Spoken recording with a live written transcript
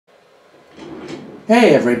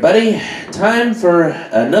Hey everybody, time for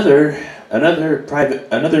another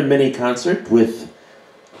mini concert with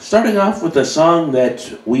starting off with a song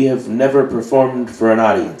that we have never performed for an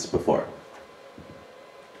audience before.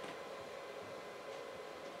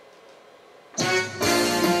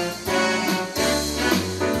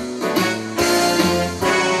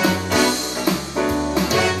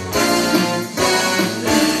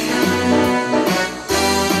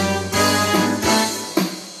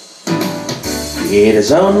 It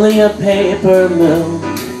is only a paper moon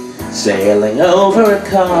sailing over a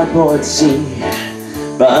cardboard sea,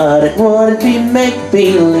 but it wouldn't be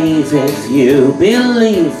make-believe if you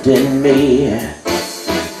believed in me.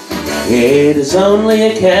 It is only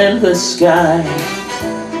a canvas sky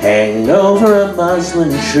hanging over a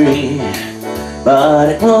muslin tree, but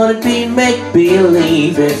it wouldn't be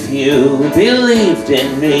make-believe if you believed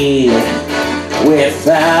in me.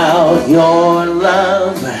 Without your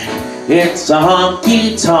love, it's a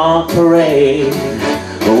honky-tonk parade.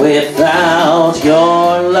 Without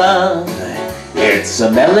your love, it's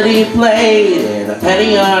a melody played in a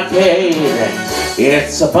penny arcade.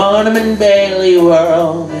 It's a Barnum and Bailey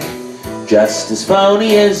world, just as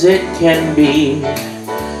phony as it can be.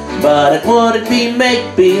 But it wouldn't be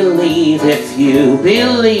make-believe if you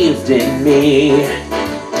believed in me.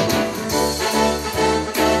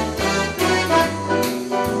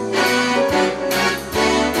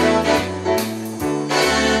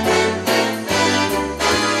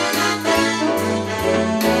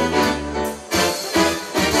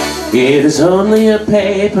 It is only a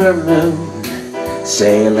paper moon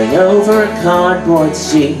sailing over a cardboard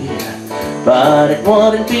sea, but it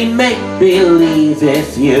wouldn't be make-believe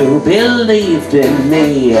if you believed in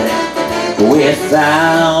me.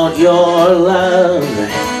 Without your love,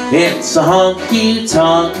 it's a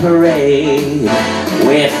honky-tonk parade.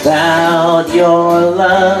 Without your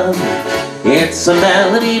love, it's a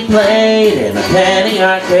melody played in a penny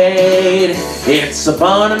arcade. It's a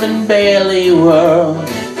Barnum and Bailey world,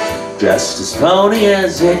 just as phony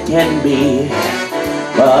as it can be.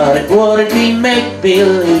 But it wouldn't be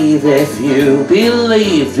make-believe if you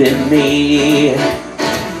believed in me.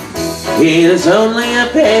 It is only a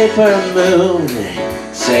paper moon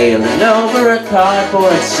sailing over a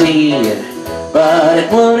cardboard sea, but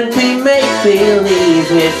it wouldn't be make-believe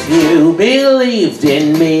if you believed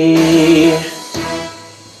in me.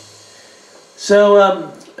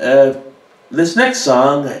 So, this next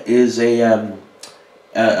song is a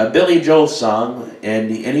Billy Joel song,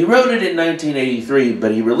 and he wrote it in 1983,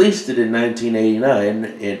 but he released it in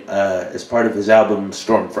 1989 as part of his album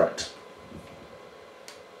Stormfront.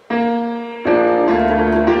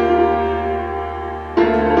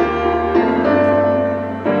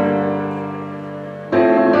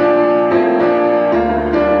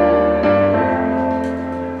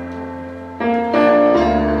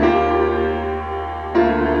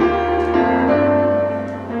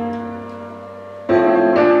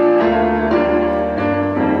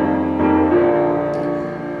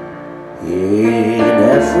 In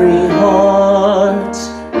every heart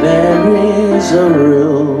there is a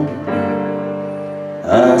room,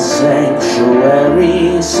 a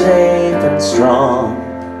sanctuary safe and strong,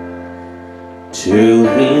 to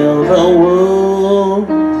heal the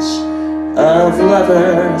wounds of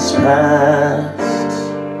lovers past,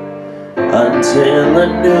 until a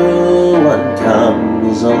new one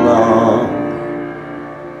comes along.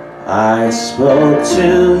 I spoke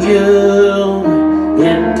to you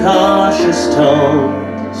in cautious tones.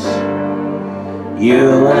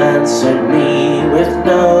 You answered me with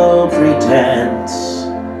no pretense,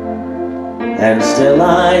 and still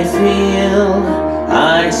I feel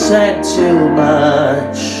I said too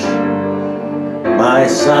much. My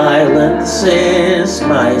silence is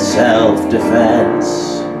my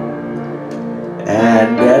self-defense,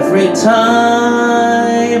 and every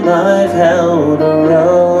time I've held a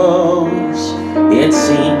rose, it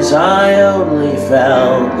seems I only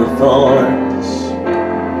felt the thorns.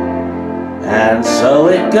 And so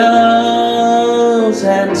it goes,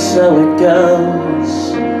 and so it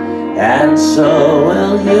goes, and so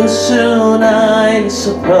will you soon, I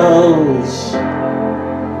suppose.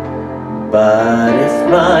 But if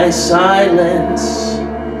my silence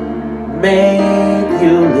made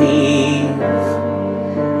you leave,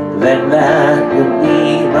 then that would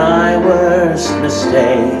be my worst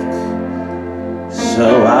mistake.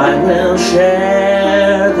 So I will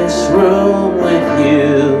share this room with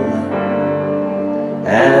you,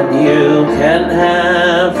 and you can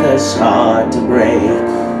have this heart to break.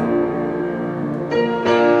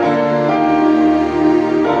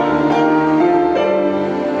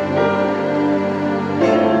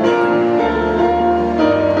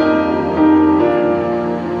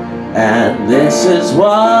 This is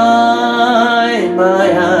why my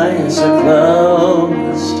eyes are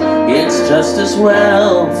closed. It's just as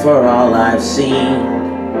well for all I've seen.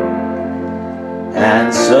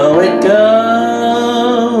 And so it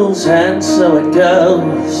goes, and so it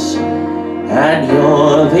goes, and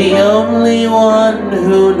you're the only one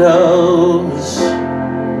who knows.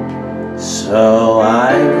 So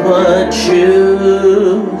I would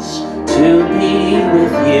choose to be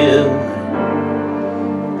with you.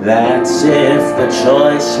 That's if the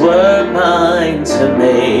choice were mine to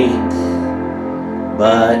make.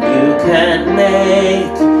 But you can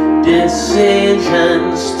make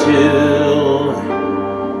decisions too,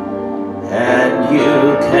 and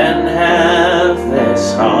you can have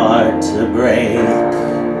this heart to break.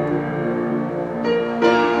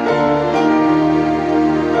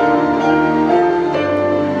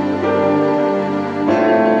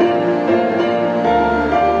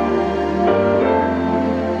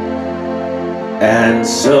 And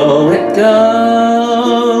so it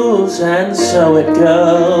goes, and so it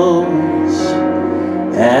goes,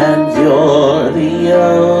 and you're the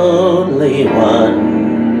only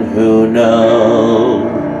one who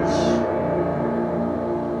knows.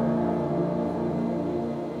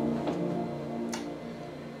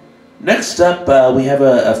 Next up, we have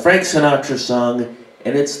a Frank Sinatra song,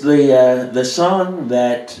 and it's the song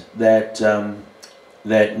that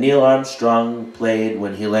Neil Armstrong played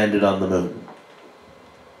when he landed on the moon.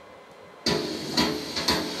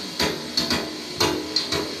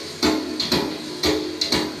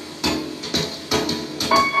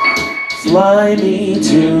 Fly me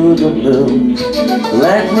to the moon,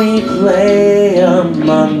 let me play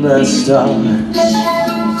among the stars.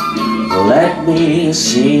 Let me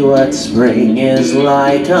see what spring is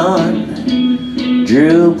like on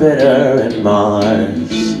Jupiter and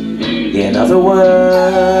Mars. In other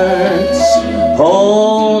words,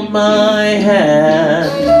 hold my hand.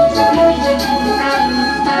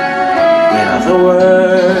 In other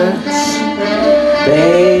words,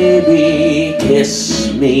 baby,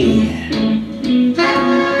 kiss me.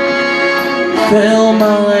 Fill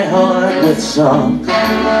my heart with song,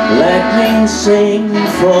 let me sing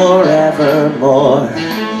forevermore.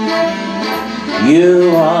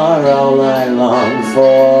 You are all I long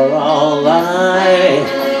for, all I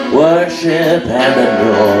worship and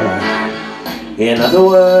adore. In other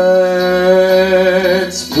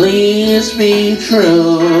words, please be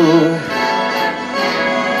true.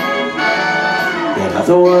 In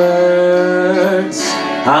other words,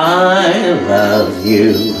 I love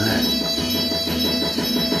you.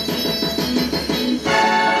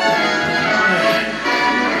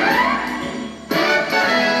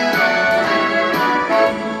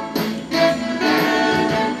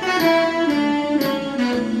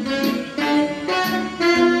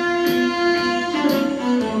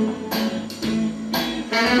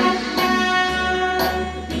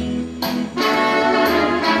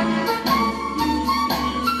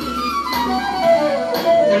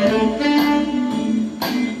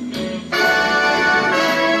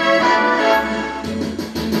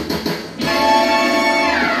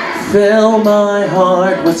 Fill my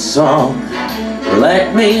heart with song,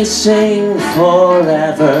 let me sing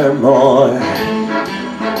forevermore.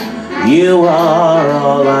 You are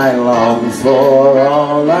all I long for,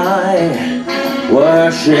 all I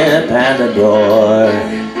worship and adore.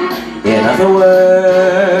 In other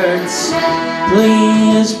words,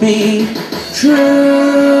 please be true.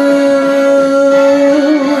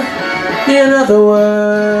 In other words,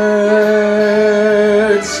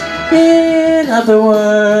 in other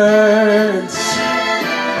words,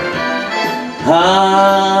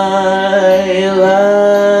 I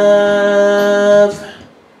love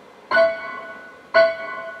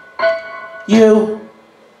you.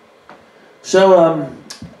 So,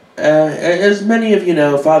 as many of you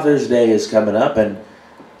know, Father's Day is coming up, and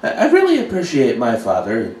I really appreciate my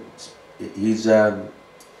father. He's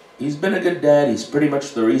been a good dad. He's pretty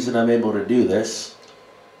much the reason I'm able to do this.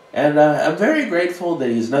 And I'm very grateful that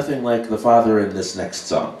he's nothing like the father in this next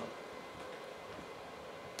song.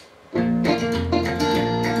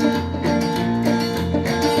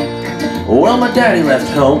 Well, my daddy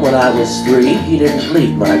left home when I was 3. He didn't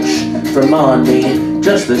leave much from on me,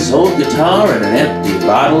 just this old guitar and an empty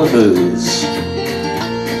bottle of booze.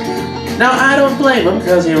 Now, I don't blame him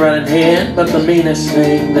because he run ahead, but the meanest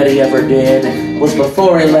thing that he ever did was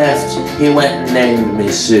before he left, he went and named me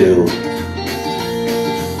Sue.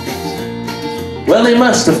 Well, he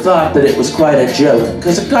must have thought that it was quite a joke,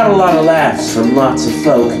 because it got a lot of laughs from lots of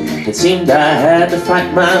folk. It seemed I had to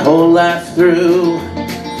fight my whole life through.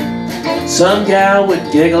 Some gal would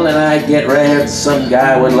giggle and I'd get red. Some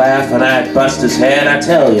guy would laugh and I'd bust his head. I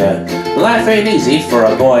tell ya, life ain't easy for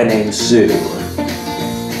a boy named Sue.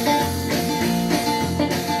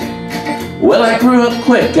 Well, I grew up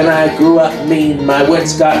quick and I grew up mean. My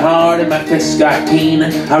wits got hard and my fists got keen.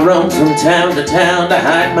 I roamed from town to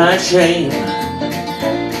hide my shame.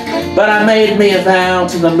 But I made me a vow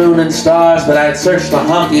to the moon and stars that I'd search the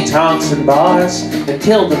honky-tonks and bars and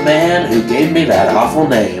kill the man who gave me that awful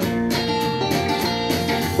name.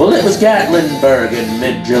 Well, it was Gatlinburg in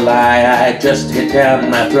mid-July. I just hit down and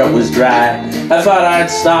my throat was dry. I thought I'd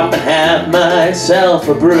stop and have myself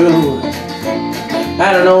a brew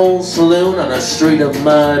at an old saloon on a street of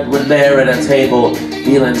mud, when there at a table,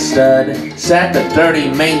 dealing stud, sat the dirty,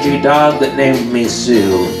 mangy dog that named me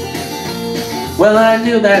Sue. Well, I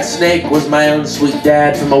knew that snake was my own sweet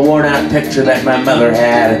dad from a worn-out picture that my mother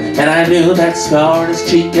had, and I knew that scar on his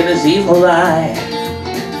cheek and his evil eye.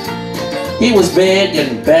 He was big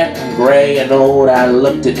and bent and gray and old. I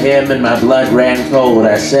looked at him and my blood ran cold.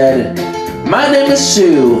 I said, "My name is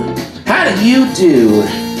Sue. How do you do?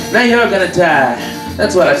 Now you're gonna die."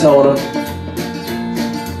 That's what I told him.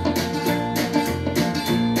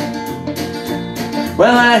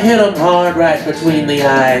 Well, I hit him hard right between the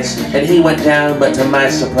eyes, and he went down, but to my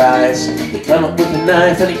surprise, he come up with a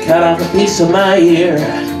knife and he cut off a piece of my ear.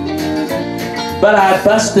 But I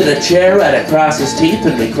busted a chair right across his teeth,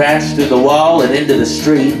 and we crashed through the wall and into the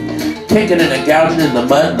street, kicking and gouging in the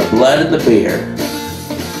mud and the blood and the beer.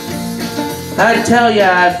 I'd tell ya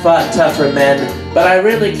I've fought tougher men, but I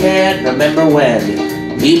really can't remember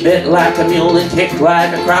when. He bit like a mule and kicked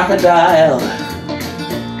like a crocodile.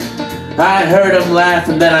 I heard him laugh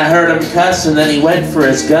and then I heard him cuss, and then he went for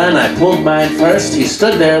his gun. I pulled mine first. He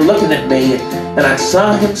stood there looking at me and I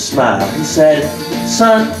saw him smile. He said,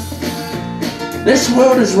 "Son, this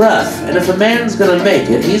world is rough, and if a man's gonna make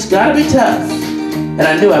it, he's gotta be tough." And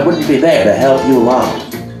I knew I wouldn't be there to help you along.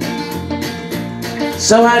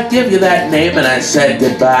 So I'd give you that name and I said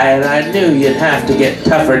goodbye, and I knew you'd have to get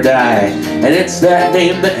tough or die. And it's that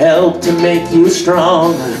name that helped to make you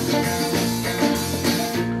strong.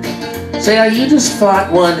 Say, now you just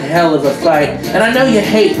fought one hell of a fight, and I know you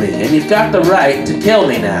hate me, and you've got the right to kill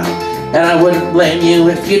me now, and I wouldn't blame you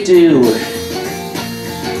if you do.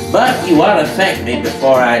 But you ought to thank me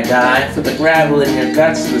before I die for the gravel in your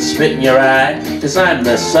guts and the spit in your eye, 'cause I'm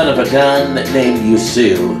the son of a gun that named you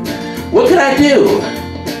Sue. What could I do?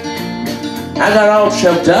 I got all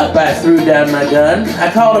choked up, I threw down my gun.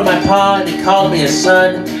 I called him my pa and he called me his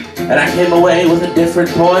son, and I came away with a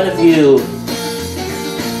different point of view.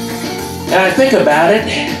 And I think about it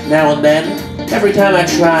now and then, every time I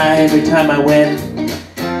try, every time I win.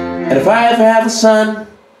 And if I ever have a son,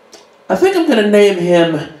 I think I'm gonna name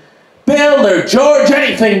him Bill or George,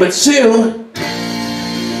 anything but Sue.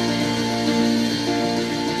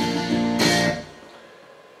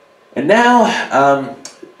 And now,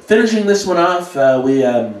 finishing this one off, we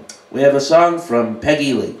have a song from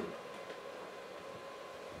Peggy Lee.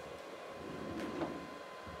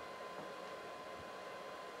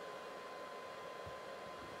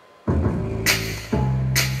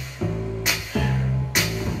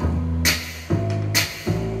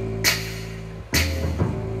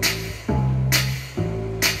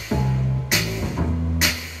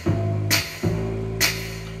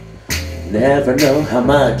 Never know how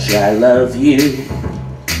much I love you,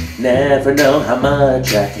 never know how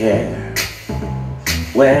much I care.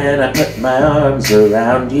 When I put my arms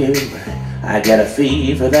around you, I get a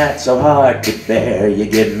fever that's so hard to bear. You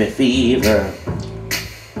give me fever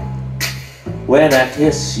when I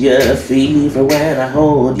kiss you, fever when I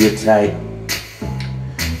hold you tight.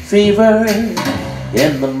 Fever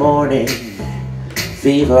in the morning,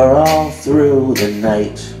 fever all through the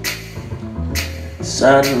night.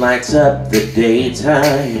 Sun lights up the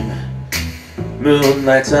daytime, moon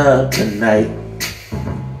lights up the night.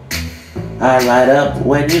 I light up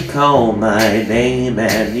when you call my name,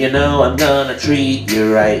 and you know I'm gonna treat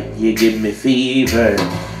you right. You give me fever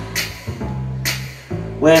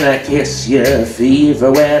when I kiss you,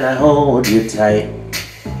 fever when I hold you tight.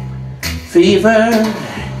 Fever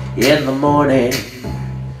in the morning,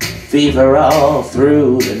 fever all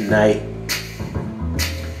through the night.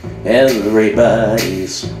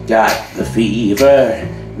 Everybody's got the fever,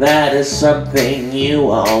 that is something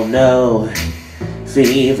you all know.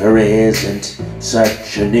 Fever isn't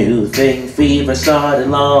such a new thing, fever started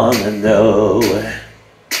long ago.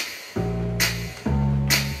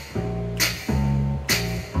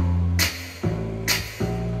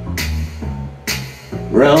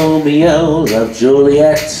 Romeo loved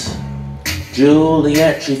Juliet,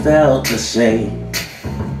 Juliet she felt the same.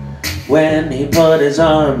 When he put his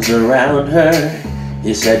arms around her,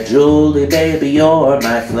 he said, Julie, baby, you're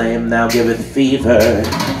my flame, thou giveth fever.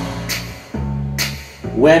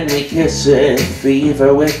 When we kiss it,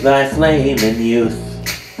 fever with thy flame in youth.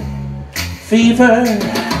 Fever,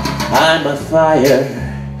 I'm a fire.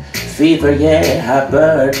 Fever, yeah, I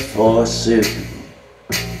burn forsooth.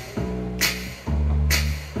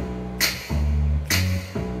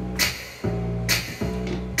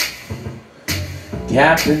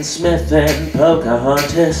 Captain Smith and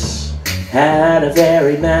Pocahontas had a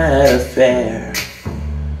very mad affair.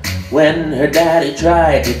 When her daddy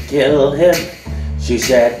tried to kill him, she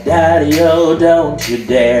said, Daddy, oh, don't you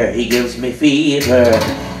dare, he gives me fever.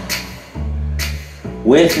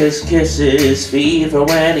 With his kisses, fever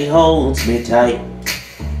when he holds me tight.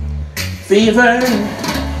 Fever,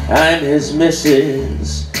 I'm his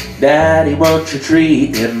missus, Daddy, won't you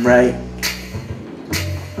treat him right?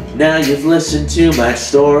 Now you've listened to my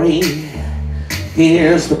story,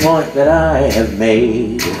 here's the point that I have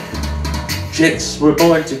made. Chicks were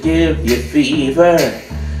born to give you fever,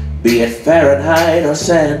 be it Fahrenheit or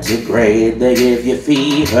centigrade, they give you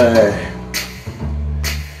fever.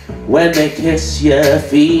 When they kiss you,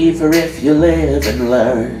 fever if you live and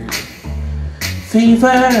learn.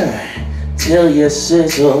 Fever till you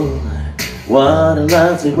sizzle, what a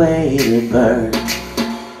lovely way to burn.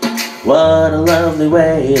 What a lovely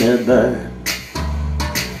way to burn.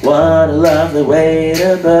 What a lovely way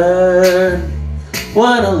to burn.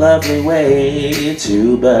 What a lovely way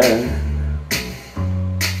to burn.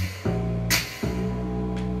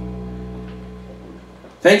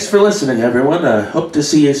 Thanks for listening, everyone. I hope to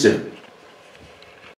see you soon.